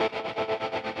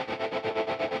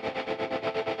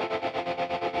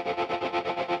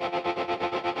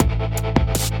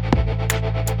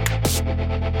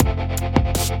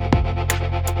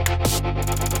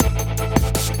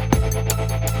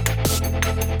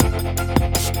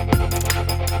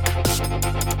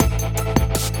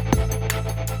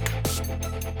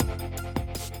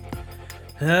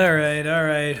All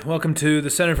right. Welcome to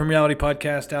the Center from Reality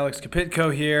podcast. Alex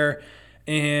Kapitko here.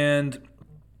 And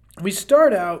we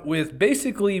start out with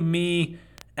basically me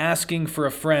asking for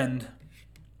a friend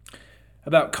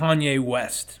about Kanye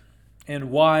West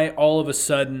and why all of a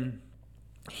sudden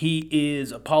he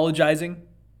is apologizing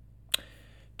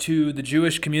to the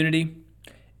Jewish community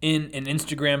in an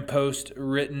Instagram post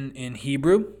written in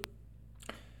Hebrew.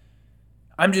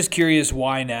 I'm just curious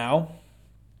why now.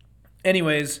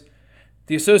 Anyways,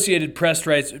 the Associated Press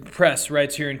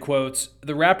writes here in quotes,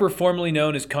 "The rapper formerly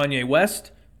known as Kanye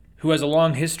West, who has a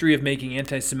long history of making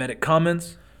anti-Semitic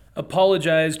comments,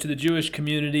 apologized to the Jewish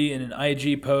community in an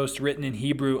IG post written in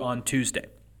Hebrew on Tuesday."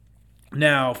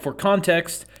 Now, for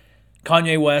context,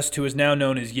 Kanye West, who is now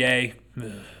known as Ye,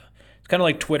 it's kind of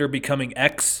like Twitter becoming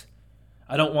X.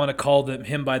 I don't want to call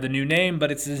him by the new name,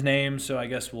 but it's his name, so I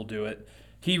guess we'll do it.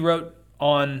 He wrote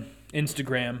on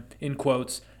Instagram, in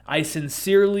quotes, "I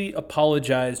sincerely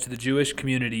apologize to the Jewish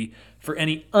community for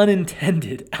any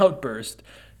unintended outburst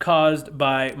caused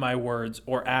by my words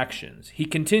or actions." He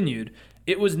continued,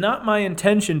 "It was not my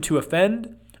intention to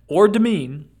offend or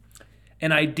demean,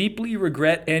 and I deeply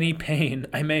regret any pain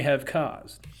I may have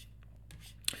caused."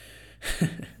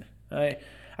 I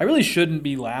really shouldn't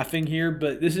be laughing here,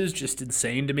 but this is just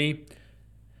insane to me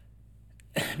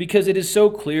because it is so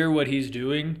clear what he's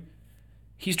doing.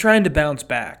 He's trying to bounce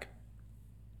back.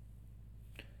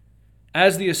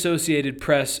 As the Associated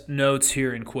Press notes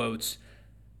here in quotes,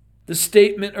 the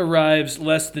statement arrives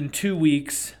less than 2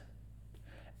 weeks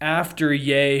after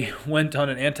Ye went on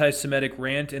an anti-Semitic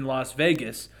rant in Las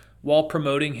Vegas while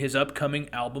promoting his upcoming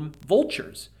album,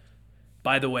 Vultures.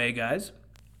 By the way, guys,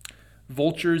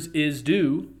 Vultures is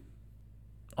due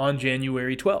on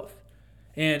January 12th.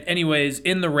 And anyways,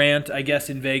 in the rant, I guess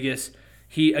in Vegas,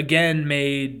 he again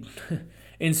made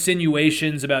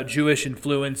insinuations about Jewish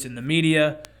influence in the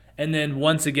media, and then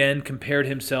once again compared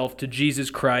himself to Jesus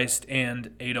Christ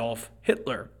and Adolf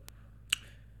Hitler.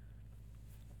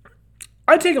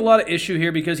 I take a lot of issue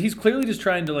here because he's clearly just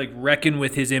trying to reckon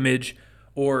with his image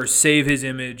or save his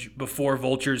image before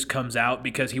Vultures comes out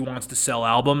because he wants to sell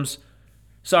albums.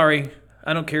 Sorry,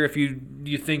 I don't care if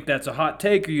you think that's a hot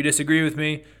take or you disagree with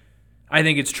me. I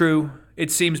think it's true. It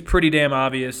seems pretty damn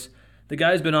obvious. The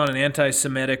guy's been on an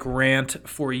anti-Semitic rant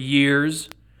for years.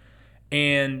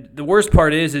 And the worst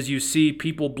part is you see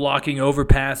people blocking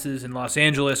overpasses in Los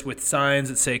Angeles with signs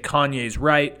that say Kanye's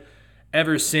right.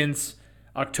 Ever since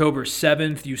October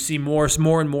 7th, you see more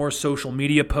and more social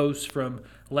media posts from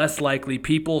less likely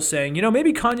people saying,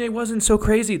 maybe Kanye wasn't so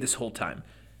crazy this whole time.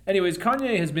 Anyways,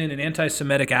 Kanye has been an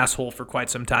anti-Semitic asshole for quite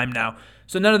some time now.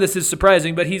 So none of this is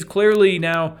surprising, but he's clearly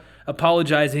now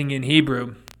apologizing in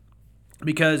Hebrew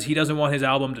because he doesn't want his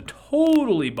album to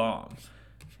totally bomb.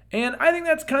 And I think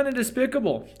that's kind of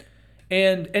despicable.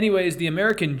 And anyways, the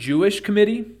American Jewish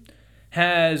Committee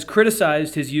has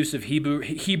criticized his use of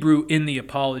Hebrew in the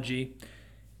apology.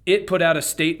 It put out a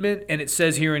statement, and it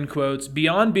says here in quotes,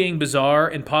 "Beyond being bizarre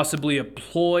and possibly a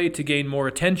ploy to gain more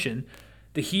attention,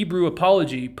 the Hebrew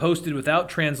apology, posted without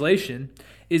translation,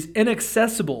 is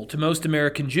inaccessible to most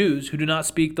American Jews who do not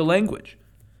speak the language."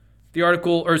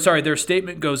 Their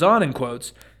statement goes on in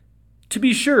quotes, "To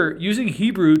be sure, using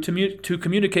Hebrew to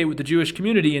communicate with the Jewish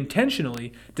community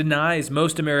intentionally denies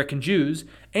most American Jews,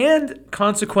 and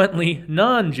consequently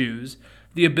non-Jews,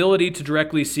 the ability to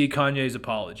directly see Kanye's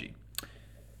apology."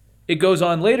 It goes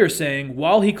on later saying,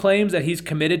 "While he claims that he's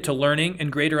committed to learning and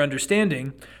greater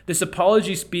understanding, this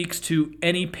apology speaks to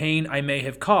any pain I may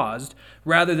have caused,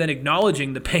 rather than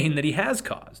acknowledging the pain that he has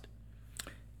caused."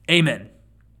 Amen.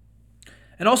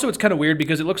 And also it's kind of weird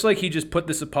because it looks like he just put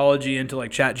this apology into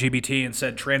ChatGPT and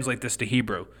said, translate this to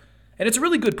Hebrew. And it's a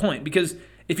really good point because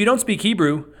if you don't speak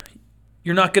Hebrew,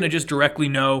 you're not going to just directly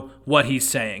know what he's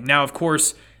saying. Now, of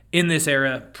course, in this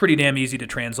era, pretty damn easy to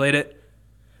translate it.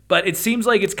 But it seems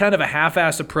like it's kind of a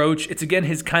half-ass approach. It's, again,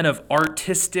 his kind of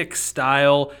artistic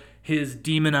style, his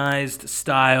demonized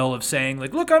style of saying,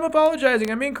 look, I'm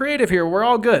apologizing. I'm being creative here. We're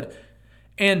all good.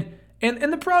 And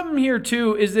the problem here,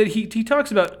 too, is that he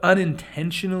talks about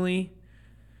unintentionally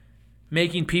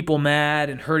making people mad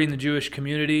and hurting the Jewish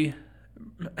community.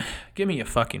 Give me a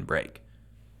fucking break.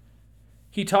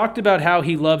 He talked about how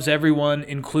he loves everyone,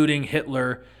 including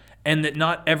Hitler, and that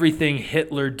not everything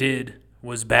Hitler did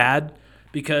was bad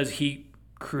because he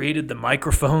created the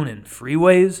microphone and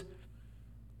freeways.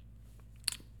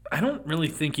 I don't really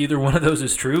think either one of those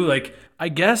is true. I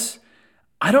guess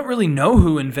I don't really know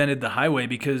who invented the highway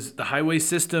because the highway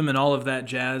system and all of that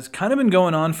jazz kind of been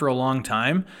going on for a long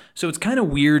time. So it's kind of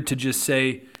weird to just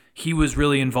say he was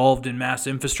really involved in mass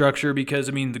infrastructure because,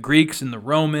 the Greeks and the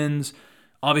Romans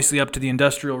obviously up to the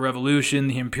Industrial Revolution,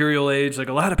 the Imperial Age. Like,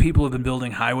 a lot of people have been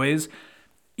building highways.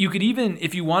 You could even,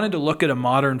 if you wanted to look at a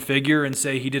modern figure and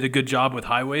say he did a good job with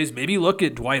highways, maybe look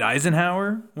at Dwight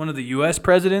Eisenhower, one of the U.S.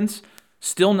 presidents.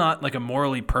 Still not like a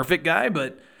morally perfect guy,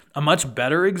 but a much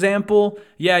better example.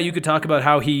 Yeah, you could talk about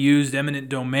how he used eminent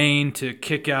domain to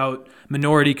kick out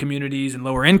minority communities and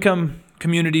lower income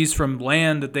communities from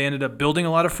land that they ended up building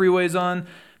a lot of freeways on.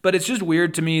 But it's just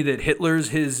weird to me that Hitler's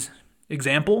his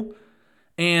example.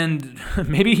 And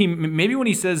maybe when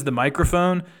he says the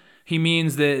microphone, he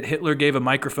means that Hitler gave a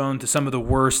microphone to some of the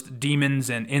worst demons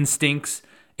and instincts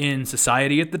in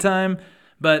society at the time.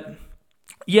 But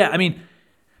yeah, I mean,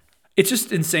 it's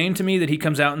just insane to me that he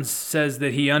comes out and says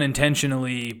that he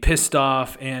unintentionally pissed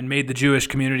off and made the Jewish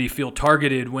community feel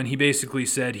targeted when he basically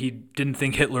said he didn't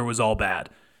think Hitler was all bad.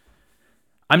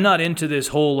 I'm not into this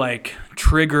whole like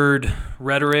triggered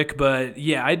rhetoric, but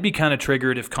yeah, I'd be kind of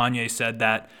triggered if Kanye said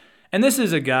that. And this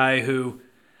is a guy who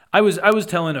I was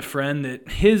telling a friend that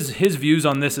his views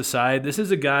on this aside, this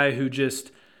is a guy who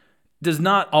just does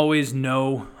not always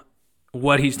know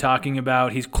what he's talking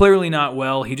about. He's clearly not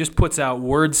well. He just puts out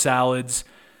word salads.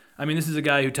 I mean, this is a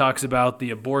guy who talks about the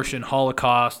abortion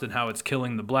holocaust and how it's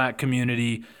killing the black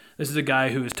community. This is a guy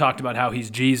who has talked about how he's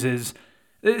Jesus.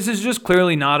 This is just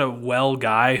clearly not a well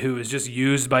guy who is just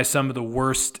used by some of the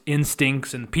worst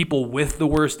instincts and people with the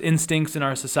worst instincts in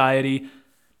our society.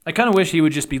 I kind of wish he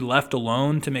would just be left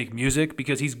alone to make music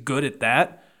because he's good at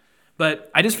that.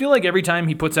 But I just feel like every time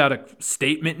he puts out a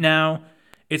statement now,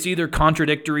 it's either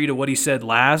contradictory to what he said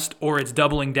last, or it's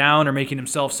doubling down or making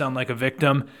himself sound like a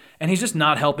victim. And he's just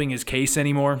not helping his case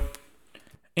anymore.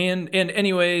 And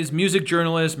anyways, music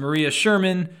journalist Maria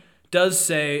Sherman does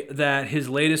say that his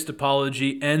latest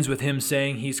apology ends with him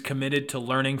saying he's committed to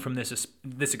learning from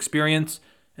this experience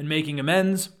and making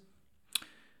amends.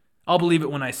 I'll believe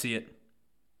it when I see it.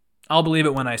 I'll believe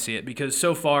it when I see it, because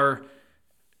so far,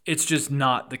 it's just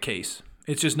not the case.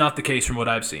 It's just not the case from what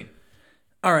I've seen.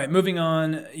 All right, moving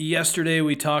on. Yesterday,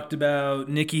 we talked about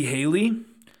Nikki Haley.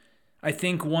 I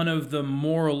think one of the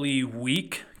morally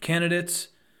weak candidates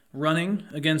running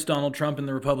against Donald Trump in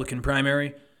the Republican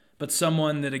primary, but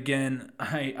someone that, again,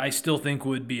 I still think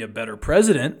would be a better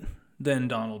president than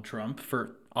Donald Trump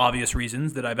for obvious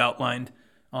reasons that I've outlined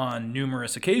on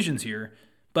numerous occasions here.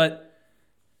 But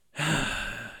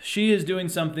she is doing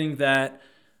something that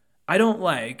I don't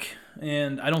like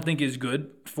and I don't think is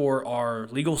good for our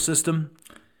legal system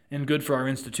and good for our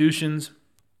institutions.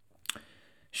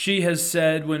 She has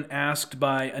said, when asked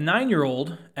by a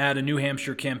 9-year-old at a New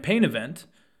Hampshire campaign event,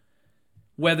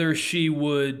 whether she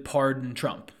would pardon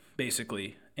Trump,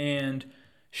 basically. And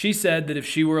she said that if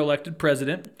she were elected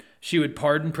president, she would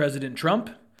pardon President Trump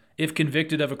if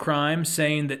convicted of a crime,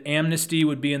 saying that amnesty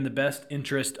would be in the best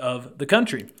interest of the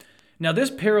country. Now,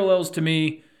 this parallels to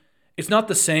me, it's not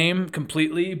the same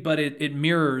completely, but it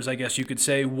mirrors, I guess you could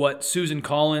say, what Susan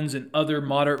Collins and other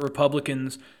moderate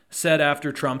Republicans said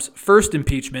after Trump's first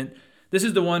impeachment. This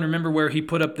is the one, remember, where he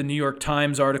put up the New York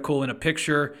Times article in a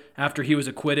picture after he was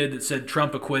acquitted that said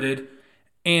Trump acquitted.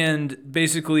 And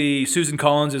basically, Susan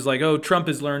Collins is like, oh, Trump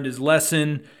has learned his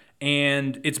lesson,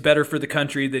 and it's better for the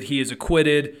country that he is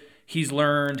acquitted. He's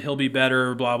learned, he'll be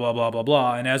better, blah, blah, blah, blah,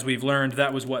 blah. And as we've learned,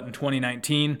 that was what, in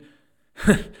 2019?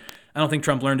 I don't think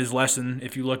Trump learned his lesson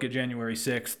if you look at January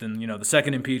 6th and, the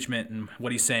second impeachment and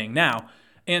what he's saying now.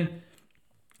 And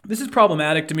this is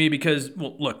problematic to me because,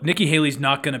 well, look, Nikki Haley's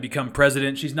not going to become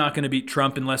president. She's not going to beat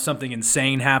Trump unless something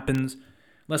insane happens,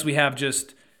 unless we have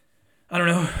just, I don't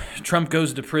know, Trump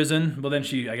goes to prison. Well, then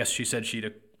I guess she said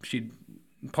she'd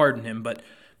pardon him. But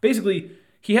basically,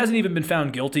 he hasn't even been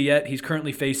found guilty yet. He's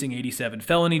currently facing 87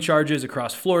 felony charges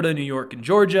across Florida, New York, and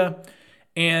Georgia.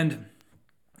 And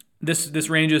This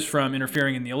ranges from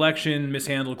interfering in the election,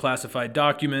 mishandled classified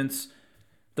documents,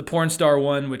 the porn star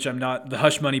one, which I'm not, the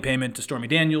hush money payment to Stormy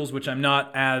Daniels, which I'm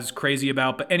not as crazy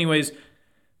about. But anyways,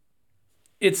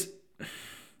 it's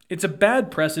a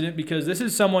bad precedent because this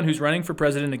is someone who's running for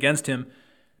president against him,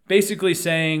 basically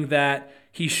saying that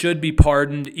he should be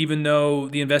pardoned even though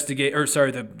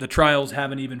the trials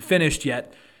haven't even finished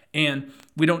yet, and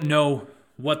we don't know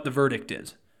what the verdict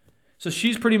is. So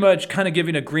she's pretty much kind of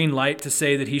giving a green light to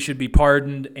say that he should be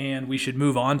pardoned and we should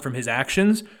move on from his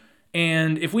actions.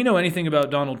 And if we know anything about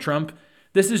Donald Trump,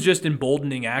 this is just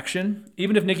emboldening action.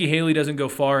 Even if Nikki Haley doesn't go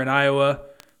far in Iowa,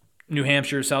 New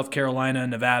Hampshire, South Carolina,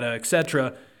 Nevada,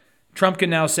 etc., Trump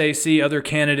can now say, see, other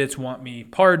candidates want me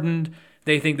pardoned.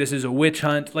 They think this is a witch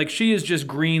hunt. Like, she is just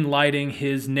green lighting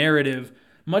his narrative,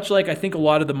 much like I think a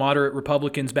lot of the moderate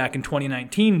Republicans back in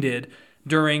 2019 did,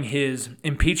 during his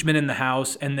impeachment in the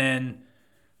House and then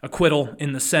acquittal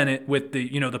in the Senate with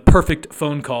the perfect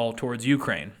phone call towards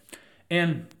Ukraine.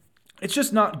 And it's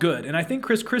just not good. And I think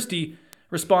Chris Christie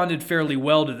responded fairly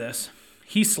well to this.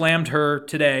 He slammed her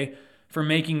today for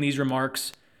making these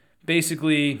remarks,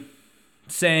 basically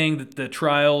saying that the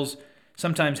trials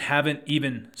sometimes haven't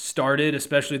even started,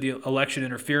 especially the election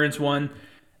interference one.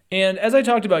 And as I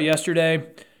talked about yesterday,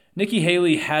 Nikki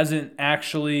Haley hasn't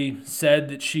actually said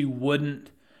that she wouldn't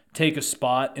take a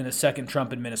spot in a second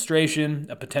Trump administration,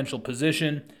 a potential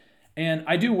position. And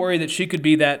I do worry that she could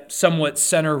be that somewhat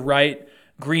center-right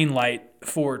green light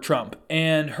for Trump.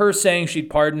 And her saying she'd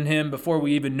pardon him before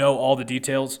we even know all the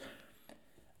details,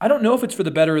 I don't know if it's for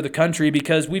the better of the country,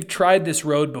 because we've tried this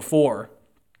road before.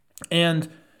 And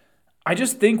I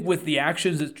just think with the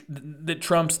actions that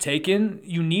Trump's taken,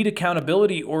 you need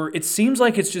accountability, or it seems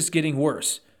like it's just getting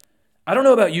worse. I don't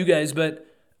know about you guys, but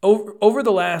over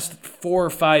the last 4 or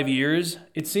 5 years,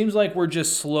 it seems like we're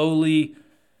just slowly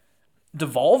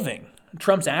devolving.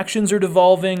 Trump's actions are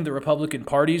devolving, the Republican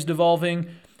Party's devolving.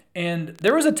 And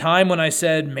there was a time when I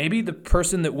said maybe the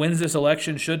person that wins this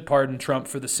election should pardon Trump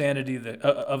for the sanity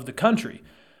of the country.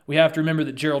 We have to remember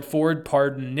that Gerald Ford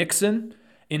pardoned Nixon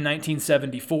in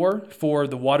 1974 for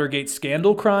the Watergate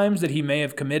scandal crimes that he may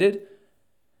have committed.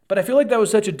 But I feel like that was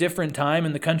such a different time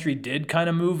and the country did kind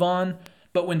of move on.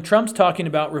 But when Trump's talking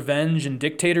about revenge and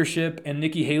dictatorship and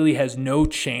Nikki Haley has no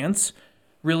chance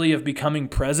really of becoming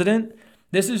president,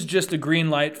 this is just a green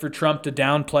light for Trump to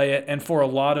downplay it and for a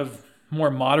lot of more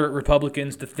moderate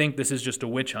Republicans to think this is just a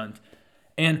witch hunt.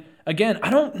 And again, I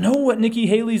don't know what Nikki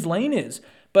Haley's lane is,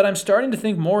 but I'm starting to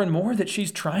think more and more that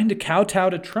she's trying to kowtow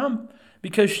to Trump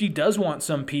because she does want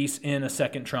some peace in a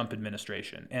second Trump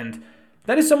administration. And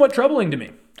that is somewhat troubling to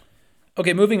me.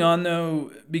 Okay, moving on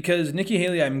though, because Nikki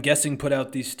Haley, I'm guessing, put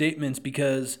out these statements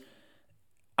because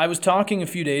I was talking a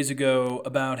few days ago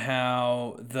about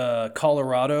how the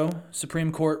Colorado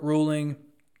Supreme Court ruling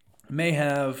may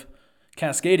have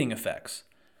cascading effects.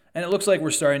 And it looks like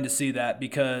we're starting to see that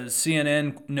because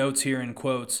CNN notes here in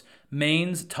quotes,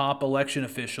 Maine's top election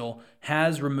official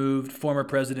has removed former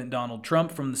President Donald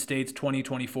Trump from the state's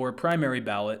 2024 primary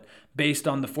ballot based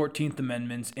on the 14th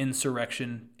Amendment's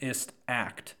Insurrectionist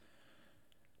Act.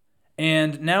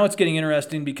 And now it's getting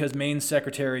interesting because Maine's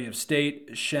Secretary of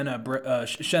State,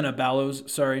 Shenna Bellows,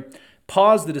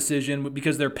 paused the decision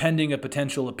because they're pending a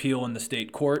potential appeal in the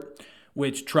state court,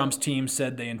 which Trump's team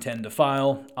said they intend to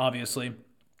file, obviously.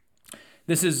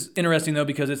 This is interesting, though,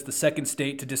 because it's the second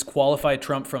state to disqualify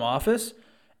Trump from office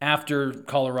after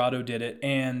Colorado did it.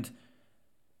 And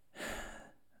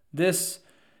this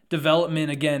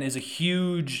development, again, is a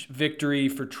huge victory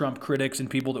for Trump critics and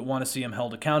people that want to see him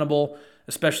held accountable,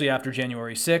 especially after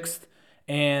January 6th.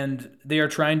 And they are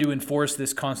trying to enforce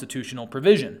this constitutional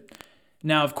provision.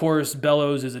 Now, of course,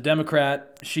 Bellows is a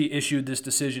Democrat. She issued this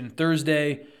decision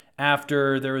Thursday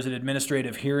after there was an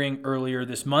administrative hearing earlier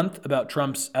this month about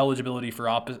Trump's eligibility for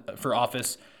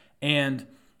office. And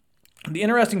the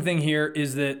interesting thing here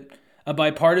is that a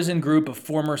bipartisan group of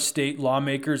former state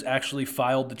lawmakers actually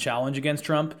filed the challenge against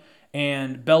Trump.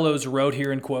 And Bellows wrote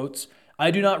here in quotes, "I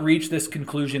do not reach this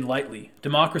conclusion lightly.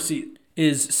 Democracy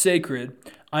is sacred.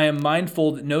 I am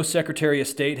mindful that no Secretary of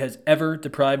State has ever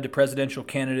deprived a presidential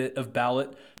candidate of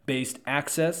ballot-based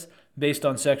access based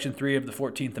on Section 3 of the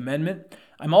 14th Amendment.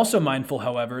 I'm also mindful,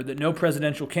 however, that no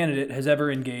presidential candidate has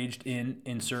ever engaged in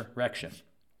insurrection."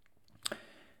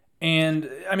 And,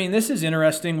 I mean, this is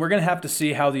interesting. We're going to have to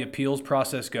see how the appeals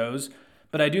process goes.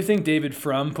 But I do think David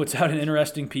Frum puts out an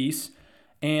interesting piece.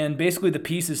 And basically the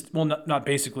piece is, well, not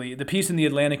basically, the piece in The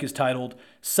Atlantic is titled,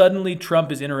 "Suddenly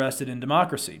Trump is Interested in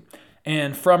Democracy."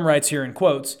 And Frum writes here in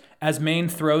quotes, "As Maine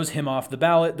throws him off the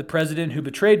ballot, the president who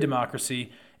betrayed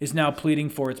democracy is now pleading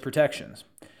for its protections."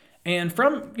 And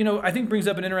Frum, I think brings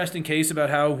up an interesting case about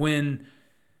how when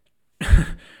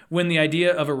the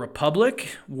idea of a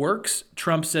republic works,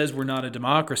 Trump says we're not a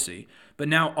democracy. But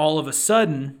now all of a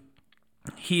sudden,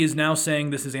 he is now saying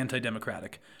this is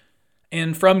anti-democratic.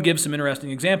 And Frum gives some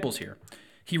interesting examples here.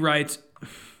 He writes,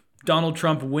 Donald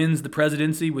Trump wins the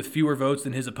presidency with fewer votes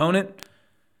than his opponent.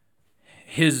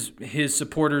 His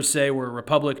supporters say we're a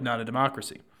republic, not a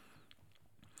democracy.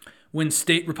 When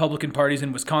state Republican parties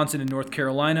in Wisconsin and North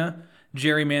Carolina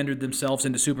gerrymandered themselves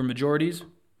into supermajorities,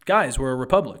 guys, we're a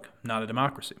republic, not a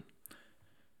democracy.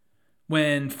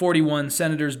 When 41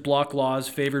 senators block laws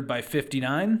favored by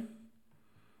 59,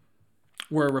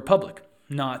 we're a republic,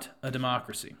 not a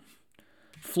democracy.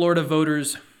 Florida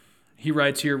voters, he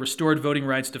writes here, restored voting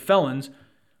rights to felons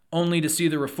only to see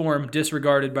the reform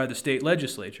disregarded by the state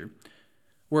legislature.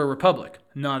 We're a republic,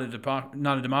 not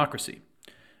a democracy.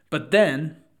 But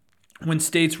then, when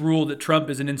states rule that Trump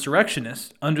is an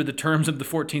insurrectionist under the terms of the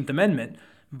 14th Amendment,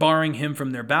 barring him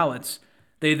from their ballots,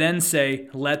 they then say,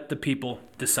 let the people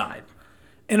decide.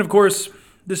 And of course,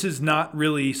 this is not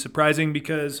really surprising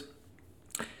because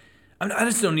I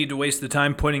just don't need to waste the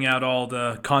time pointing out all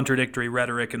the contradictory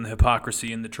rhetoric and the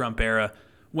hypocrisy in the Trump era.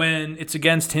 When it's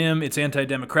against him, it's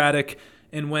anti-democratic,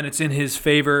 and when it's in his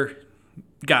favor,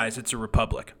 guys, it's a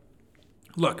republic.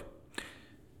 Look,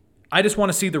 I just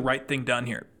want to see the right thing done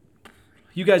here.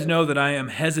 You guys know that I am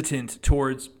hesitant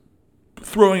towards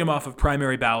throwing him off of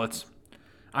primary ballots.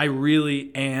 I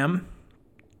really am.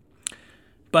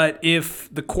 But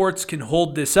if the courts can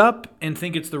hold this up and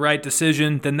think it's the right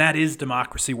decision, then that is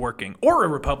democracy working, or a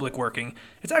republic working.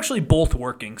 It's actually both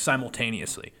working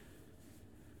simultaneously.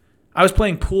 I was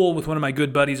playing pool with one of my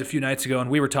good buddies a few nights ago, and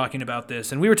we were talking about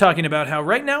this. And we were talking about how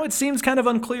right now it seems kind of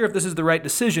unclear if this is the right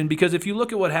decision, because if you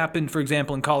look at what happened, for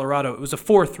example, in Colorado, it was a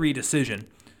 4-3 decision.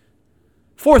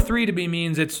 4-3 to me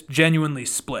means it's genuinely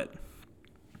split.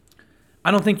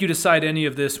 I don't think you decide any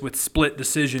of this with split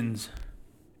decisions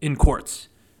in courts.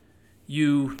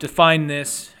 You define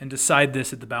this and decide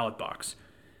this at the ballot box.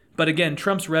 But again,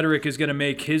 Trump's rhetoric is going to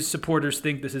make his supporters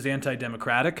think this is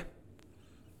anti-democratic.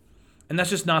 And that's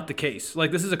just not the case.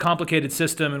 Like, this is a complicated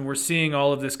system, and we're seeing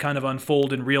all of this kind of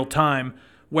unfold in real time,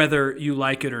 whether you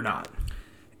like it or not.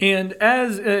 And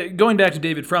as going back to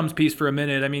David Frum's piece for a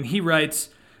minute, I mean, he writes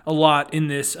a lot in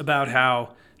this about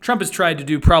how Trump has tried to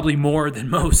do probably more than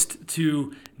most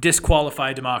to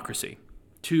disqualify democracy,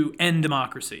 to end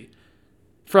democracy.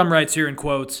 Frum writes here in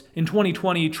quotes, in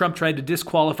 2020, Trump tried to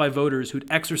disqualify voters who'd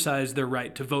exercised their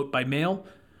right to vote by mail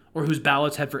or whose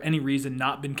ballots had for any reason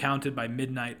not been counted by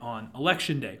midnight on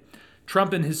Election Day.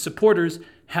 Trump and his supporters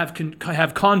have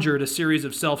conjured a series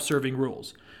of self-serving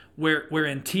rules. Where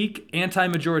antique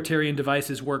anti-majoritarian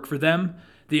devices work for them,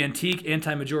 the antique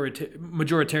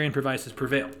anti-majoritarian devices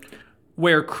prevail.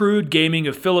 Where crude gaming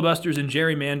of filibusters and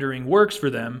gerrymandering works for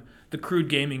them, the crude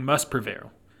gaming must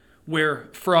prevail. Where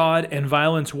fraud and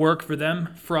violence work for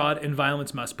them, fraud and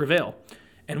violence must prevail.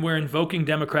 And where invoking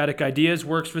democratic ideas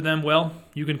works for them, well,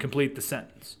 you can complete the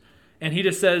sentence. And he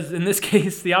just says, in this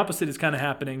case, the opposite is kind of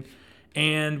happening,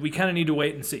 and we kind of need to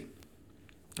wait and see.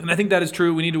 And I think that is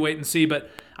true. We need to wait and see, but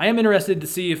I am interested to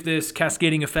see if this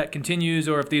cascading effect continues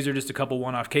or if these are just a couple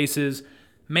one-off cases.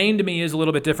 Maine, to me, is a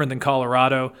little bit different than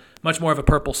Colorado, much more of a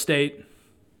purple state.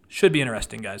 Should be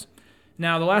interesting, guys.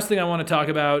 Now, the last thing I want to talk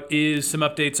about is some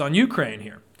updates on Ukraine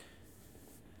here.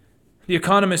 The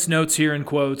Economist notes here in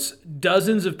quotes,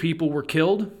 dozens of people were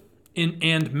killed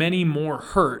and many more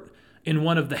hurt in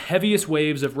one of the heaviest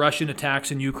waves of Russian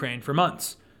attacks in Ukraine for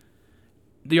months.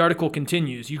 The article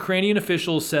continues, Ukrainian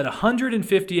officials said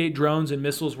 158 drones and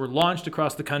missiles were launched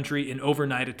across the country in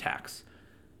overnight attacks.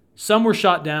 Some were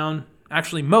shot down,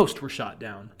 actually most were shot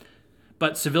down,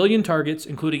 but civilian targets,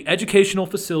 including educational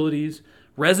facilities,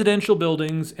 residential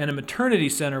buildings, and a maternity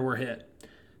center were hit.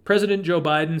 President Joe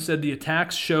Biden said the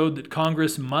attacks showed that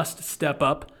Congress must step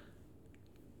up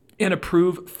and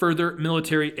approve further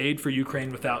military aid for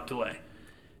Ukraine without delay.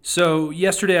 So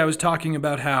yesterday I was talking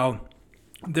about how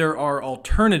there are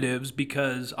alternatives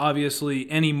because obviously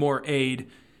any more aid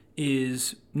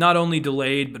is not only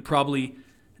delayed but probably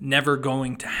never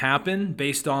going to happen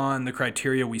based on the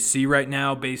criteria we see right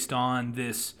now, based on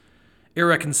this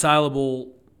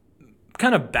irreconcilable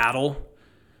kind of battle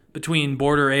between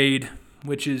border aid,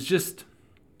 which is just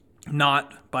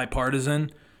not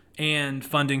bipartisan, and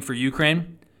funding for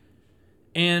Ukraine.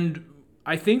 And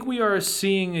I think we are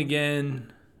seeing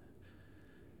again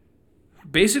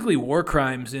basically war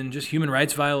crimes and just human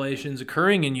rights violations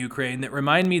occurring in Ukraine that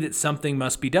remind me that something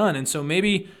must be done. And so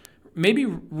maybe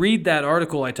read that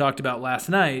article I talked about last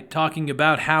night, talking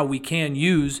about how we can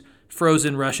use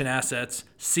frozen Russian assets,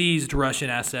 seized Russian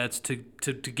assets to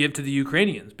give to the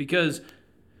Ukrainians, because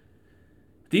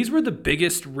these were the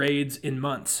biggest raids in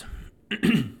months.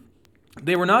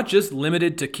 They were not just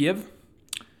limited to Kiev,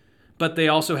 but they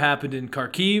also happened in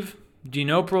Kharkiv,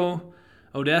 Dnipro,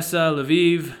 Odessa,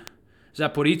 Lviv,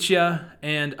 Zaporizhia,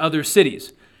 and other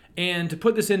cities. And to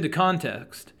put this into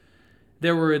context,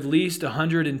 there were at least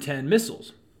 110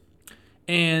 missiles.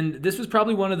 And this was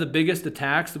probably one of the biggest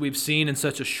attacks that we've seen in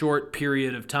such a short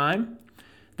period of time.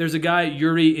 There's a guy,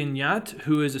 Yuri Inyat,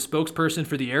 who is a spokesperson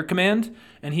for the Air Command,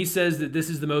 and he says that this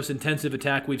is the most intensive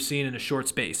attack we've seen in a short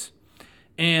space.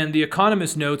 And The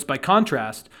Economist notes, by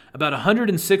contrast, about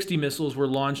 160 missiles were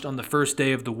launched on the first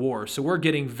day of the war. So we're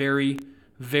getting very,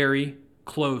 very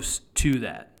close to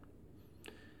that.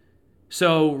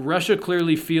 So Russia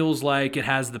clearly feels like it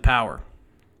has the power.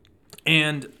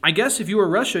 And I guess if you were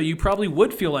Russia, you probably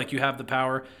would feel like you have the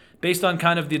power based on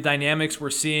kind of the dynamics we're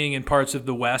seeing in parts of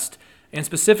the West and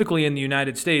specifically in the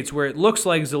United States, where it looks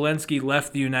like Zelensky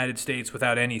left the United States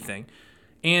without anything.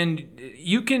 And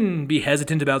you can be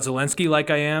hesitant about Zelensky like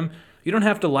I am. You don't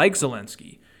have to like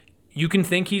Zelensky. You can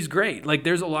think he's great. Like,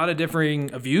 there's a lot of differing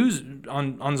views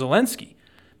on Zelensky.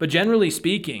 But generally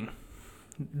speaking,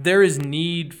 there is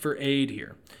need for aid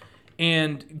here.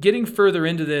 And getting further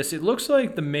into this, it looks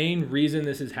like the main reason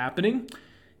this is happening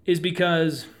is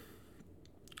because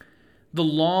the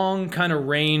long kind of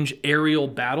range aerial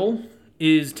battle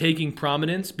is taking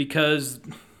prominence because,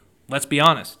 let's be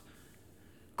honest,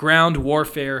 ground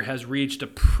warfare has reached a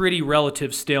pretty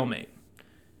relative stalemate.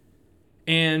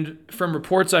 And from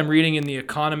reports I'm reading in The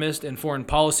Economist and Foreign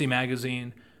Policy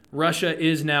magazine, Russia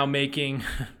is now making,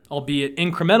 albeit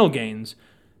incremental gains,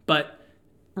 but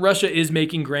Russia is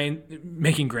making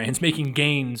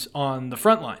gains on the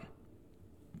front line.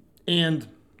 And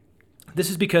this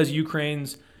is because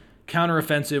Ukraine's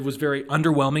counteroffensive was very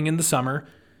underwhelming in the summer,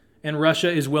 and Russia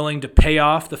is willing to pay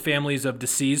off the families of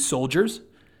deceased soldiers,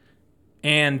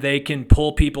 and they can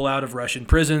pull people out of Russian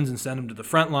prisons and send them to the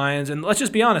front lines. And let's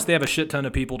just be honest, they have a shit ton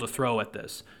of people to throw at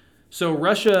this. So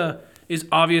Russia is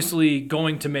obviously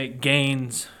going to make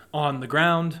gains on the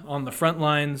ground, on the front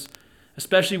lines,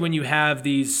 especially when you have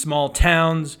these small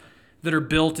towns that are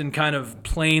built in kind of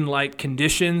plain-like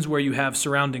conditions where you have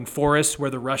surrounding forests where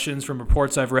the Russians, from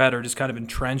reports I've read, are just kind of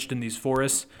entrenched in these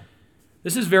forests.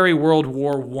 This is very World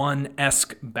War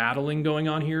I-esque battling going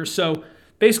on here. So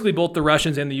basically both the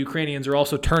Russians and the Ukrainians are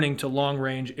also turning to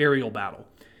long-range aerial battle.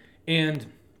 And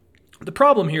the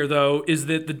problem here, though, is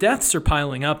that the deaths are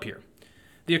piling up here.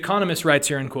 The Economist writes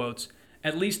here in quotes,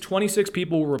 "At least 26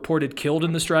 people were reported killed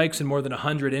in the strikes and more than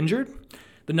 100 injured.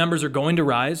 The numbers are going to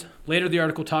rise." Later, the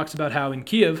article talks about how in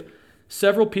Kiev,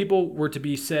 several people were to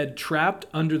be said trapped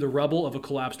under the rubble of a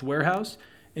collapsed warehouse.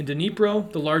 In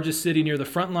Dnipro, the largest city near the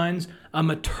front lines, a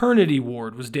maternity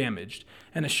ward was damaged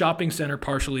and a shopping center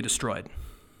partially destroyed.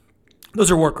 Those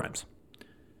are war crimes.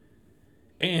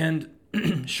 And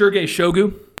Sergei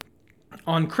Shoigu,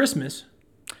 on Christmas,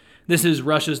 this is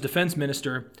Russia's defense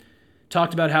minister,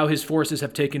 talked about how his forces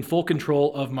have taken full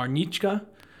control of Marnichka,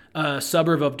 a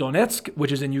suburb of Donetsk,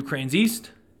 which is in Ukraine's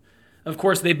east. Of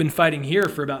course, they've been fighting here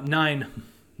for about nine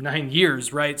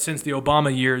years, right, since the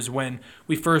Obama years when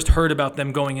we first heard about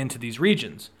them going into these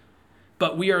regions.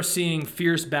 But we are seeing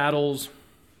fierce battles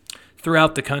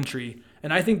throughout the country.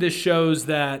 And I think this shows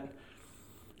that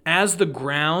as the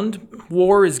ground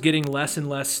war is getting less and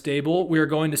less stable, we are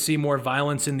going to see more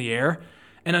violence in the air.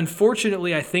 And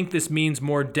unfortunately, I think this means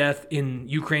more death in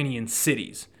Ukrainian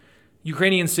cities.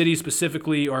 Ukrainian cities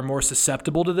specifically are more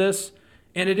susceptible to this,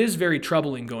 and it is very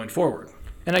troubling going forward.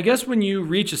 And I guess when you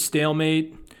reach a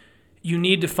stalemate, you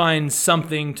need to find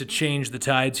something to change the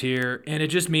tides here, and it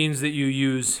just means that you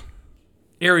use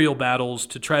aerial battles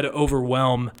to try to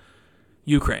overwhelm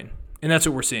Ukraine. And that's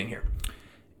what we're seeing here.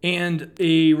 And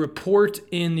a report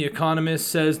in The Economist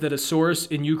says that a source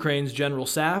in Ukraine's general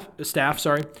staff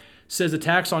says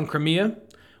attacks on Crimea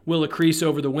will increase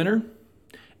over the winter.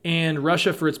 And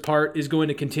Russia, for its part, is going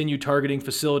to continue targeting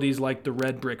facilities like the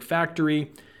Red Brick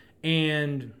Factory.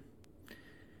 And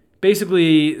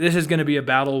basically, this is going to be a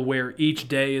battle where each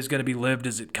day is going to be lived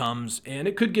as it comes. And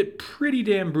it could get pretty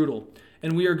damn brutal.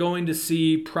 And we are going to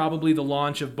see probably the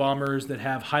launch of bombers that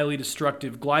have highly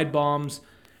destructive glide bombs,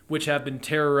 which have been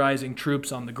terrorizing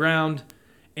troops on the ground.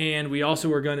 And we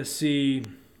also are going to see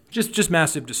just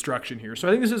massive destruction here. So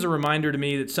I think this is a reminder to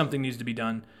me that something needs to be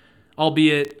done.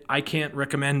 Albeit, I can't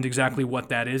recommend exactly what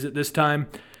that is at this time.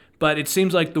 But it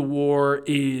seems like the war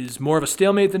is more of a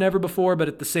stalemate than ever before. But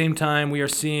at the same time, we are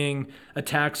seeing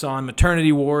attacks on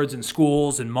maternity wards and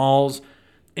schools and malls.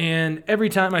 And every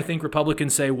time I think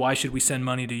Republicans say, why should we send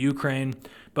money to Ukraine?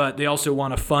 But they also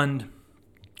want to fund,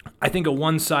 I think, a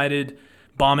one-sided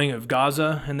bombing of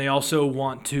Gaza. And they also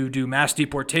want to do mass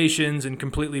deportations and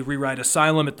completely rewrite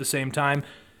asylum at the same time.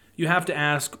 You have to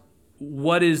ask,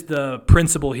 what is the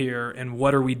principle here, and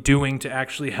what are we doing to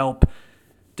actually help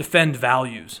defend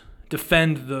values,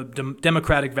 defend the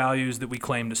democratic values that we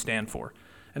claim to stand for?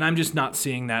 And I'm just not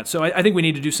seeing that. So I think we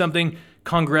need to do something.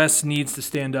 Congress needs to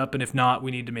stand up, and if not,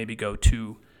 we need to maybe go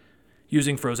to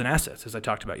using frozen assets, as I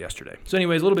talked about yesterday. So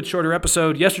anyways, a little bit shorter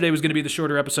episode. Yesterday was going to be the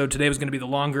shorter episode. Today was going to be the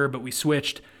longer, but we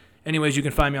switched. Anyways, you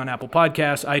can find me on Apple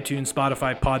Podcasts, iTunes,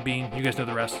 Spotify, Podbean. You guys know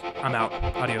the rest. I'm out.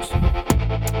 Adios.